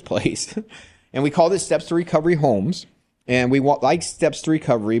opened this place and we called it Steps to Recovery Homes. And we like Steps to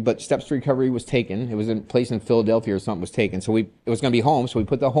Recovery, but Steps to Recovery was taken. It was a place in Philadelphia or something was taken. So it was going to be homes. So we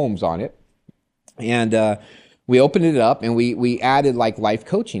put the homes on it. And we opened it up and we added like life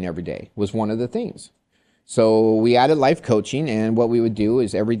coaching every day was one of the things. So we added life coaching, and what we would do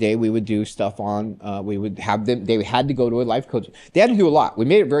is every day we would do stuff on, we would have them, they had to go to a life coach. They had to do a lot. We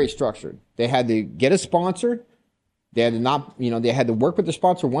made it very structured. They had to get a sponsor. They had to not, they had to work with the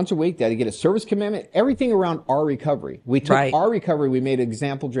sponsor once a week. They had to get a service commitment, everything around our recovery. We took our recovery, we made an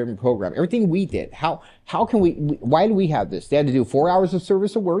example-driven program. Everything we did, how can why do we have this? They had to do 4 hours of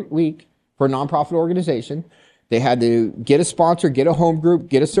service a week for a nonprofit organization. They had to get a sponsor, get a home group,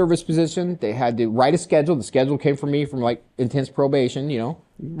 get a service position. They had to write a schedule. The schedule came from me from like intense probation,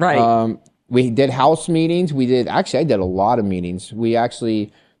 Right. We did house meetings. I did a lot of meetings. We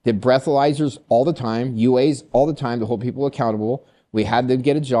actually did breathalyzers all the time, UAs all the time to hold people accountable. We had them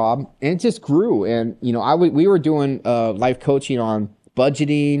get a job, and it just grew. And, we were doing life coaching on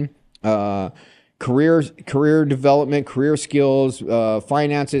budgeting, career development, career skills,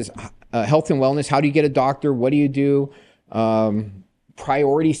 finances, health and wellness. How do you get a doctor? What do you do?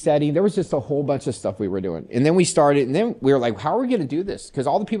 Priority setting. There was just a whole bunch of stuff we were doing. And then we started, and then we were like, how are we going to do this? Because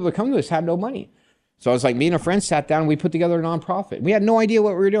all the people that come to us had no money. So I was like, me and a friend sat down and we put together a nonprofit. We had no idea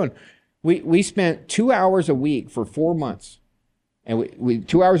what we were doing. We spent 2 hours a week for 4 months. And we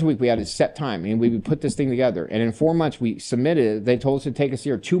 2 hours a week, we had a set time, and we would put this thing together. And in 4 months, we submitted it. They told us to take us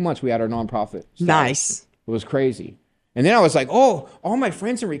here. 2 months, we had our nonprofit started. Nice. It was crazy. And then I was like, oh, all my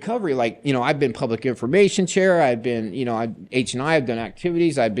friends in recovery, like, I've been public information chair. I've been, H&I, I've done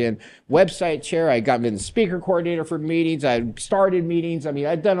activities. I've been website chair. I got been the speaker coordinator for meetings. I started meetings. I mean,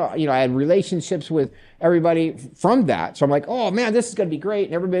 I've done, I had relationships with everybody from that. So I'm like, oh man, this is going to be great.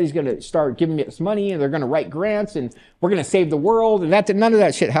 And everybody's going to start giving me this money, and they're going to write grants, and we're going to save the world. And none of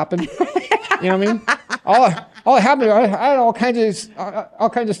that shit happened. You know what I mean? All it happened, I had all kinds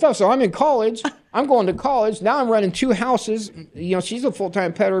of stuff. So I'm in college. I'm going to college. Now I'm running 2 houses. She's a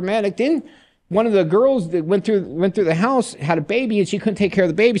full-time paramedic. Then one of the girls that went through the house had a baby, and she couldn't take care of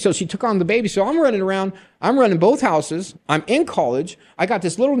the baby. So she took on the baby. So I'm running around. I'm running both houses. I'm in college. I got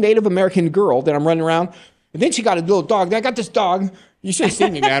this little Native American girl that I'm running around. And then she got a little dog. I got this dog. You should have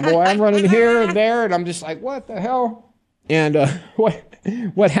seen me, man, boy. I'm running here and there. And I'm just like, what the hell? And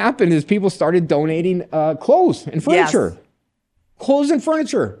what happened is people started donating clothes and furniture. Yes. Clothes and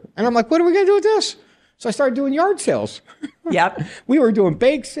furniture. And I'm like, what are we going to do with this? So I started doing yard sales. Yep. We were doing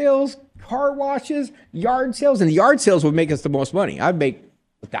bake sales, car washes, yard sales. And the yard sales would make us the most money. I'd make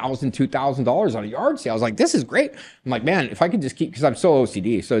 $1,000, $2,000 on a yard sale. I was like, this is great. I'm like, man, if I could just keep, because I'm so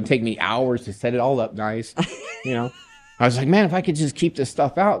OCD. So it'd take me hours to set it all up nice. I was like, man, if I could just keep this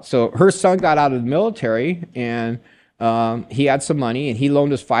stuff out. So her son got out of the military, and he had some money, and he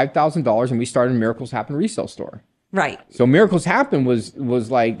loaned us $5,000, and we started Miracles Happen resale store. Right. So Miracles Happen was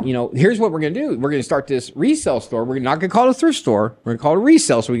like, here's what we're going to do. We're going to start this resale store. We're not going to call it a thrift store. We're going to call it a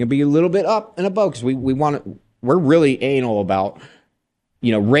resale, so we can be a little bit up and above, because we're really anal about,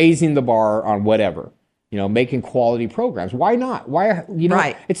 raising the bar on whatever, making quality programs. Why not? Why,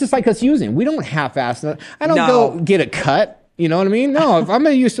 right. It's just like us using. We don't half-ass it. I don't go get a cut. You know what I mean? No, if I'm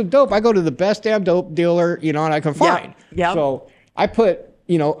going to use some dope, I go to the best damn dope dealer, and I can find. Yeah. So I put,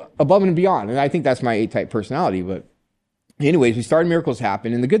 above and beyond. And I think that's my A-type personality. But anyways, we started Miracles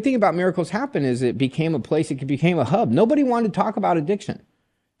Happen. And the good thing about Miracles Happen is it became a place, it became a hub. Nobody wanted to talk about addiction.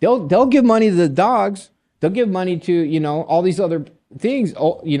 They'll give money to the dogs. They'll give money to, all these other things,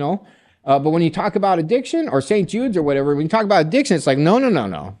 but when you talk about addiction or St. Jude's or whatever, when you talk about addiction, it's like,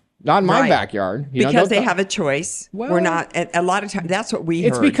 no. Not in my backyard. Because they have a choice. Well, we're not, a lot of times, that's what we heard.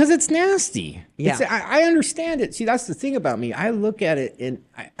 It's because it's nasty. Yeah. I understand it. See, that's the thing about me. I look at it and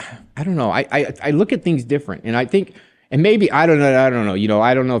I don't know. I look at things different. And I think, and maybe, I don't know.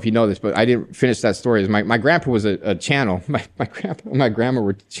 I don't know if you know this, but I didn't finish that story. My grandpa was a channel. My grandpa and my grandma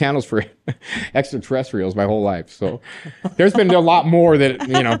were channels for extraterrestrials my whole life. So there's been a lot more that,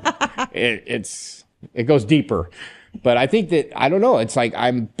 it goes deeper. But I think that, I don't know, it's like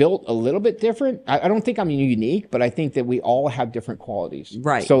I'm built a little bit different. I don't think I'm unique, but I think that we all have different qualities.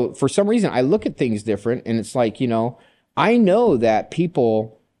 Right. So for some reason, I look at things different, and it's like, I know that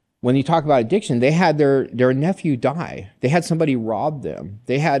people, when you talk about addiction, they had their nephew die. They had somebody rob them.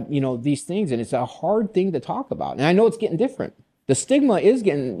 They had, these things, and it's a hard thing to talk about. And I know it's getting different. The stigma is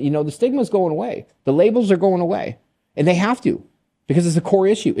getting, the stigma is going away. The labels are going away, and they have to. Because it's a core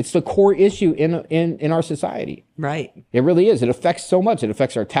issue. It's the core issue in our society. Right. It really is. It affects so much. It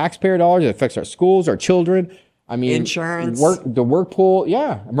affects our taxpayer dollars. It affects our schools, our children. I mean, insurance, the work pool,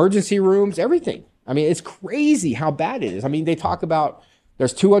 emergency rooms, everything. I mean, it's crazy how bad it is. I mean, they talk about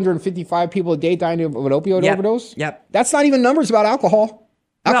there's 255 people a day dying of an opioid overdose. Yep. That's not even numbers about alcohol.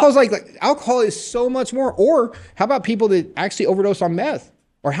 Alcohol's like alcohol is so much more. Or how about people that actually overdose on meth?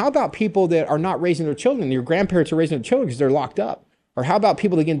 Or how about people that are not raising their children? Your grandparents are raising their children because they're locked up. Or how about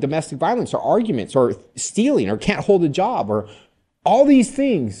people that get in domestic violence or arguments or stealing or can't hold a job or all these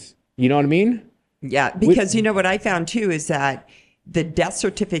things? You know what I mean? Yeah, because you know what I found too is that the death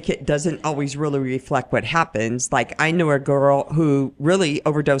certificate doesn't always really reflect what happens. Like I know a girl who really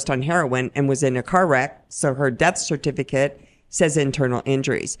overdosed on heroin and was in a car wreck. So her death certificate says internal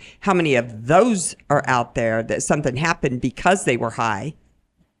injuries. How many of those are out there that something happened because they were high?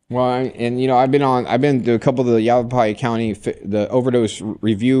 Well, and you know, I've been to a couple of the Yavapai County, the overdose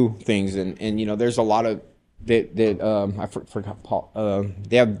review things. And you know, there's a lot of that I forgot, Paul,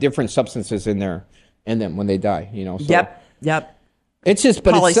 they have different substances in them when they die, you know? So. Yep. It's just,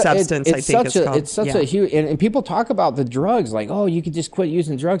 but polysubstance, it's I think it's called. It's such a huge, and people talk about the drugs, like, oh, you could just quit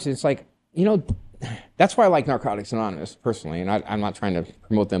using drugs. It's like, you know, that's why I like Narcotics Anonymous personally, and I'm not trying to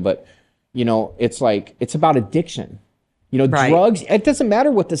promote them, but you know, it's like, it's about addiction. You know, right. Drugs, it doesn't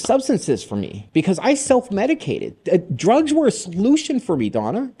matter what the substance is for me because I self-medicated. Drugs were a solution for me,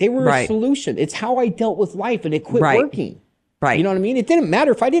 Donna. They were a solution. It's how I dealt with life and it quit working. Right. You know what I mean? It didn't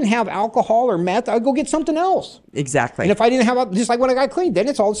matter. If I didn't have alcohol or meth, I'd go get something else. Exactly. And if I didn't have, just like when I got clean, then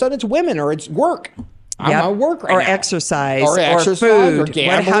it's all of a sudden it's women or it's work. I'm at work right now. Exercise. Or food. Or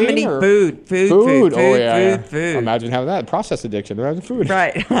gambling. How many food. Imagine having that. Process addiction. Imagine food.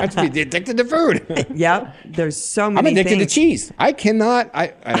 Right. I have to be addicted to food. Yep. There's so many I'm addicted things. to cheese. I cannot.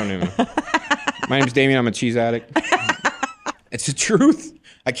 I don't even know. My name's Damien. I'm a cheese addict. It's the truth.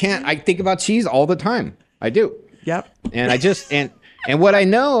 I can't. I think about cheese all the time. I do. Yep. And I just, and what I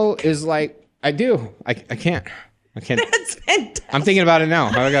know is like, I do. I can't. That's fantastic. I'm thinking about it now.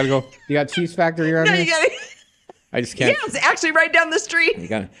 I gotta go. You got Cheese Factory around here? I just can't. Yeah, it's actually right down the street. You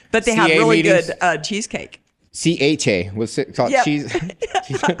got but they have really good cheesecake. CHA. What's it called? Cheese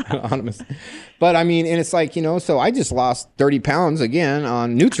Anonymous. But I mean, and it's like, you know, so I just lost 30 pounds again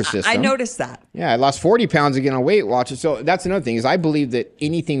on Nutrisystem. I noticed that. Yeah, I lost 40 pounds again on Weight Watchers. So that's another thing is I believe that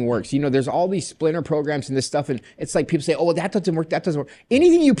anything works. You know, there's all these splinter programs and this stuff. And it's like people say, oh, well, that doesn't work. That doesn't work.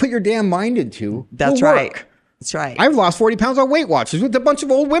 Anything you put your damn mind into, that's will right. work. That's right. I've lost 40 pounds on Weight Watchers with a bunch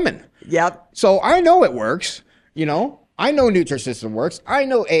of old women. Yep. So I know it works, you know. I know Nutrisystem works. I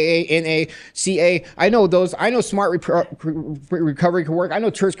know AA, NA, CA. I know those. I know Smart Recovery can work. I know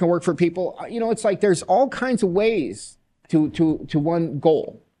church can work for people. You know, it's like there's all kinds of ways to one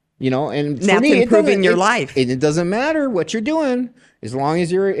goal, you know. And for that's me, improving your life. It doesn't matter what you're doing as long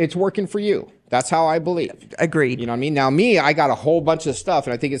as it's working for you. That's how I believe. Agreed. You know what I mean? Now, I got a whole bunch of stuff,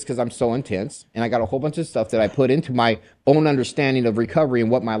 and I think it's because I'm so intense, and I got a whole bunch of stuff that I put into my own understanding of recovery and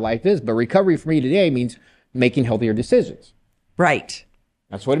what my life is. But recovery for me today means making healthier decisions. Right.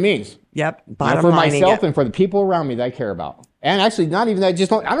 That's what it means. Yep. For myself and for the people around me that I care about. And actually, not even that.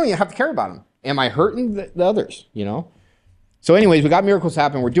 I don't even have to care about them. Am I hurting the others? You know? So anyways, we got Miracles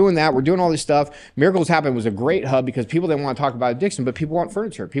Happen. We're doing that. We're doing all this stuff. Miracles Happen was a great hub because people didn't want to talk about addiction, but people want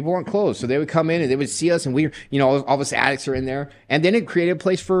furniture. People want clothes. So they would come in and they would see us and we, you know, all of us addicts are in there. And then it created a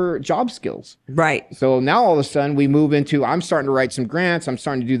place for job skills. Right. So now all of a sudden we move into, I'm starting to write some grants. I'm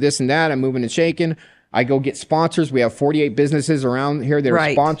starting to do this and that. I'm moving and shaking. I go get sponsors. We have 48 businesses around here that are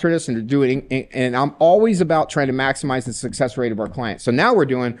sponsoring us and are doing, and I'm always about trying to maximize the success rate of our clients. So now we're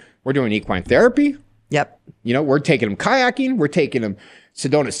doing equine therapy. Yep. You know, we're taking them kayaking. We're taking them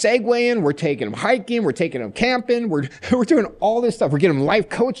Sedona segwaying. We're taking them hiking. We're taking them camping. We're doing all this stuff. We're getting them life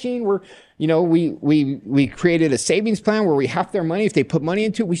coaching. We created a savings plan where we half their money. If they put money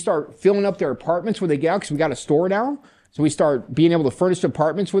into it, we start filling up their apartments when they get out because we got a store now. So we start being able to furnish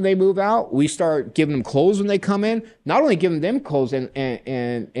apartments when they move out. We start giving them clothes when they come in. Not only giving them clothes and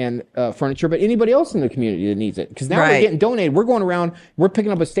furniture, but anybody else in the community that needs it. Because now we're getting donated. We're going around. We're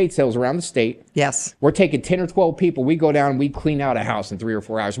picking up estate sales around the state. Yes. We're taking 10 or 12 people. We go down and we clean out a house in 3 or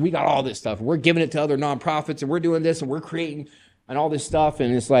 4 hours. We got all this stuff. We're giving it to other nonprofits, and we're doing this, and we're creating and all this stuff.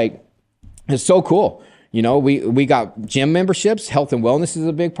 And it's like, it's so cool. You know, we got gym memberships. Health and wellness is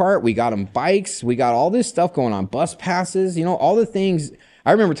a big part. We got them bikes. We got all this stuff going on. Bus passes, you know, all the things.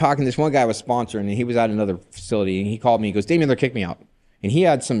 I remember talking to this one guy was sponsoring, and he was at another facility, and he called me. He goes, Damien, they're kicking me out. And he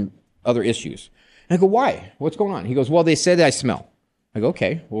had some other issues. And I go, why? What's going on? He goes, well, they said that I smell. I go,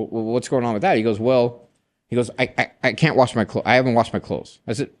 okay, well, what's going on with that? He goes, I can't wash my clothes. I haven't washed my clothes.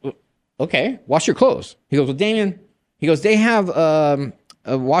 I said, okay, wash your clothes. He goes, well, Damien, he goes, they have a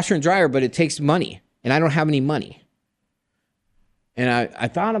washer and dryer, but it takes money. And I don't have any money. And I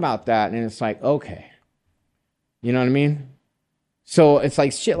thought about that, and it's like, okay. You know what I mean? So it's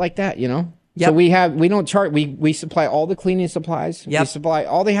like shit like that, you know? Yep. So we don't charge, we supply all the cleaning supplies. Yep. We supply,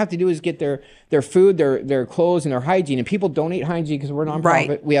 all they have to do is get their food, their clothes, and their hygiene. And people donate hygiene because we're a nonprofit.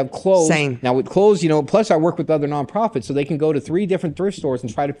 Right. We have clothes. Same. Now with clothes, plus I work with other nonprofits, so they can go to 3 different thrift stores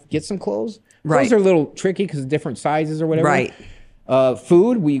and try to get some clothes. Right. Clothes are a little tricky because of different sizes or whatever. Right.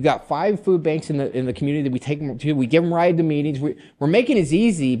 Food, we've got 5 food banks in the community that we take them to. We give them ride to meetings. We're making it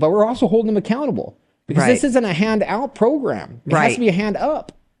easy, but we're also holding them accountable because this isn't a hand-out program. It has to be a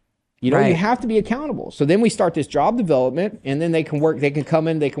hand-up. You have to be accountable. So then we start this job development, and then they can work. They can come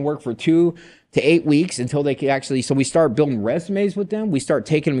in. They can work for 2 to 8 weeks until they can actually. So we start building resumes with them. We start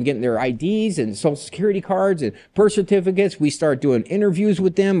taking them and getting their IDs and social security cards and birth certificates. We start doing interviews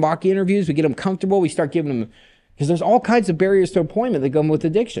with them, mock interviews. We get them comfortable. We start giving them, because there's all kinds of barriers to employment that come with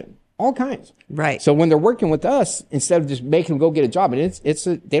addiction. All kinds. Right. So when they're working with us, instead of just making them go get a job, and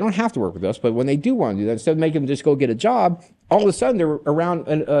they don't have to work with us, but when they do want to do that, instead of making them just go get a job, all of a sudden they're around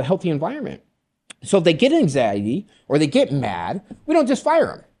a healthy environment. So if they get anxiety or they get mad, we don't just fire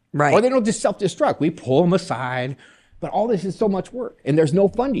them. Right. Or they don't just self-destruct. We pull them aside. But all this is so much work, and there's no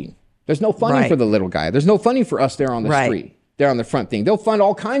funding. There's no funding for the little guy. There's no funding for us there on the street. There on the front thing. They'll fund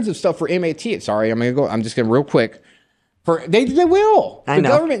all kinds of stuff for MAT. Sorry, I'm just going to real quick. They will. The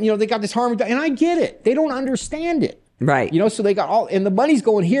government, they got this harm, and I get it. They don't understand it. Right. So they got and the money's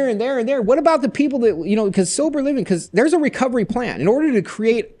going here and there and there. What about the people that, because sober living, because there's a recovery plan. In order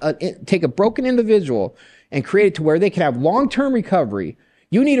to take a broken individual and create it to where they can have long-term recovery,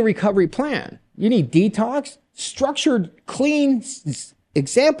 you need a recovery plan. You need detox, structured, clean,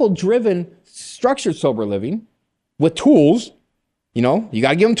 example-driven, structured sober living with tools. You got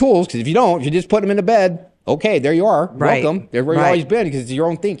to give them tools, because if you just put them in a bed, okay, there you are. Right. Welcome. There where you've always been, because it's your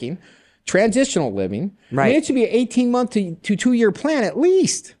own thinking. Transitional living. Right. I mean, it should be an 18-month to 2-year plan at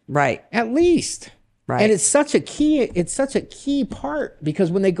least. Right. At least. Right. And it's such a key part,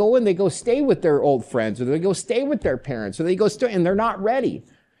 because when they go in, they go stay with their old friends, or they go stay with their parents, or they go and they're not ready.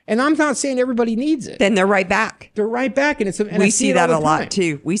 And I'm not saying everybody needs it. Then they're right back. They're right back. And we see that a lot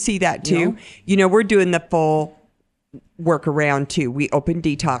too. We see that too. We're doing the full workaround too. We open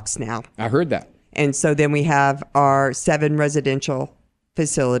detox now. I heard that. And so then we have our 7 residential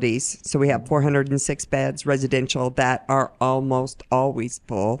facilities. So we have 406 beds residential that are almost always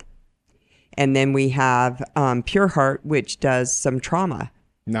full. And then we have Pure Heart, which does some trauma.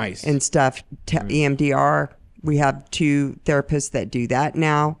 Nice. And stuff. EMDR. We have 2 therapists that do that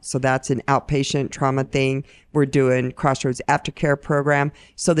now. So that's an outpatient trauma thing. We're doing Crossroads Aftercare program.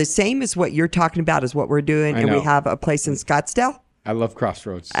 So the same as what you're talking about is what we're doing. And we have a place in Scottsdale. I love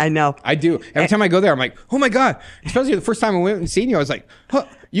Crossroads. I know. I do. Every time I go there, I'm like, oh my God. Especially the first time I went and seen you, I was like, huh,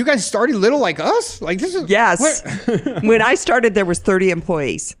 you guys started little like us? Like this is... Yes. When I started, there was 30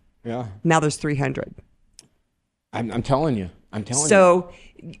 employees. Yeah. Now there's 300. I'm telling you. So,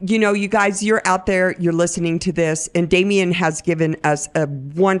 you guys, you're out there, you're listening to this, and Damien has given us a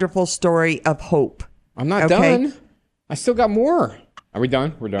wonderful story of hope. I'm not done. I still got more. Are we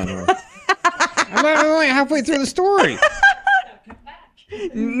done? We're done. I'm only halfway through the story.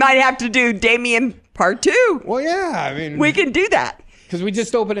 Might have to do Damien part 2. Well, yeah. I mean, we can do that. Because we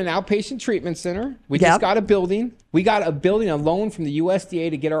just opened an outpatient treatment center. We just got a building. We got a building, a loan from the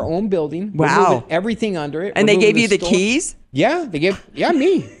USDA to get our own building. Wow. We're moving everything under it. And they gave you the keys? Yeah, they gave,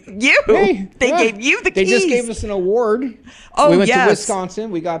 me. You? Hey, they gave you the keys. They just gave us an award. Oh, we went to Wisconsin.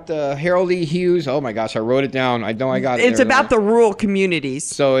 We got the Harold E. Hughes. Oh my gosh, I wrote it down. I know I got it. It's about the rural communities.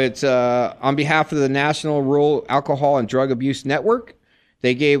 So it's on behalf of the National Rural Alcohol and Drug Abuse Network.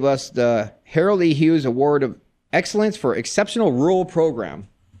 They gave us the Harold E. Hughes Award of Excellence for Exceptional Rural Program.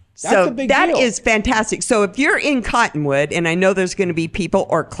 That's so a big that deal. is fantastic. So if you're in Cottonwood, and I know there's going to be people,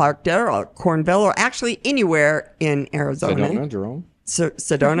 or Clarkdale, or Cornville, or actually anywhere in Arizona. Sedona, Jerome.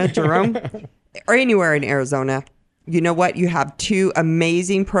 Sedona, Jerome, or anywhere in Arizona. You know what? You have 2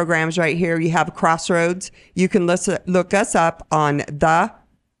 amazing programs right here. You have Crossroads. You can look us up on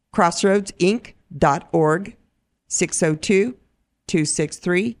thecrossroadsinc.org,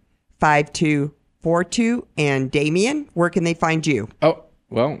 602-263-5242. And Damien, where can they find you? Oh,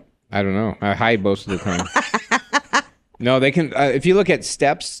 well, I don't know. I hide most of the time. No, they can. If you look at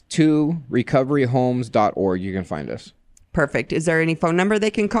steps2recoveryhomes.org, you can find us. Perfect. Is there any phone number they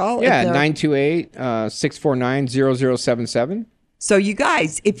can call? Yeah, 928-649-0077. So you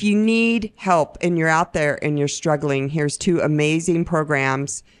guys, if you need help and you're out there and you're struggling, here's 2 amazing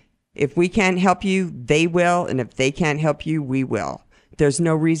programs. If we can't help you, they will. And if they can't help you, we will. There's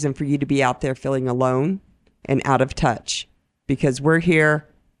no reason for you to be out there feeling alone and out of touch, because we're here.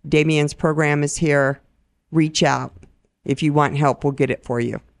 Damien's program is here. Reach out. If you want help, we'll get it for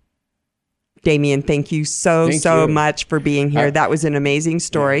you. Damien, thank you so much for being here. That was an amazing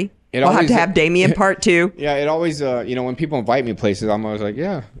story. We'll have to have Damien part 2. Yeah, it always, when people invite me places, I'm always like,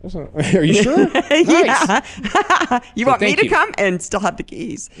 yeah. Are you sure? Yeah. Nice. You want me to come and still have the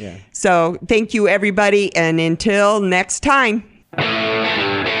keys. Yeah. So thank you, everybody. And until next time.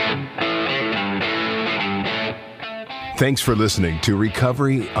 Thanks for listening to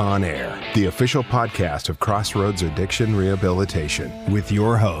Recovery on Air, the official podcast of Crossroads Addiction Rehabilitation, with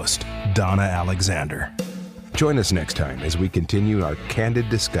your host, Donna Alexander. Join us next time as we continue our candid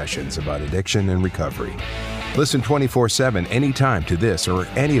discussions about addiction and recovery. Listen 24/7 anytime to this or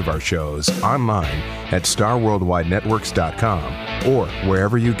any of our shows online at starworldwidenetworks.com or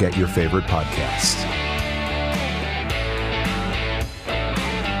wherever you get your favorite podcasts.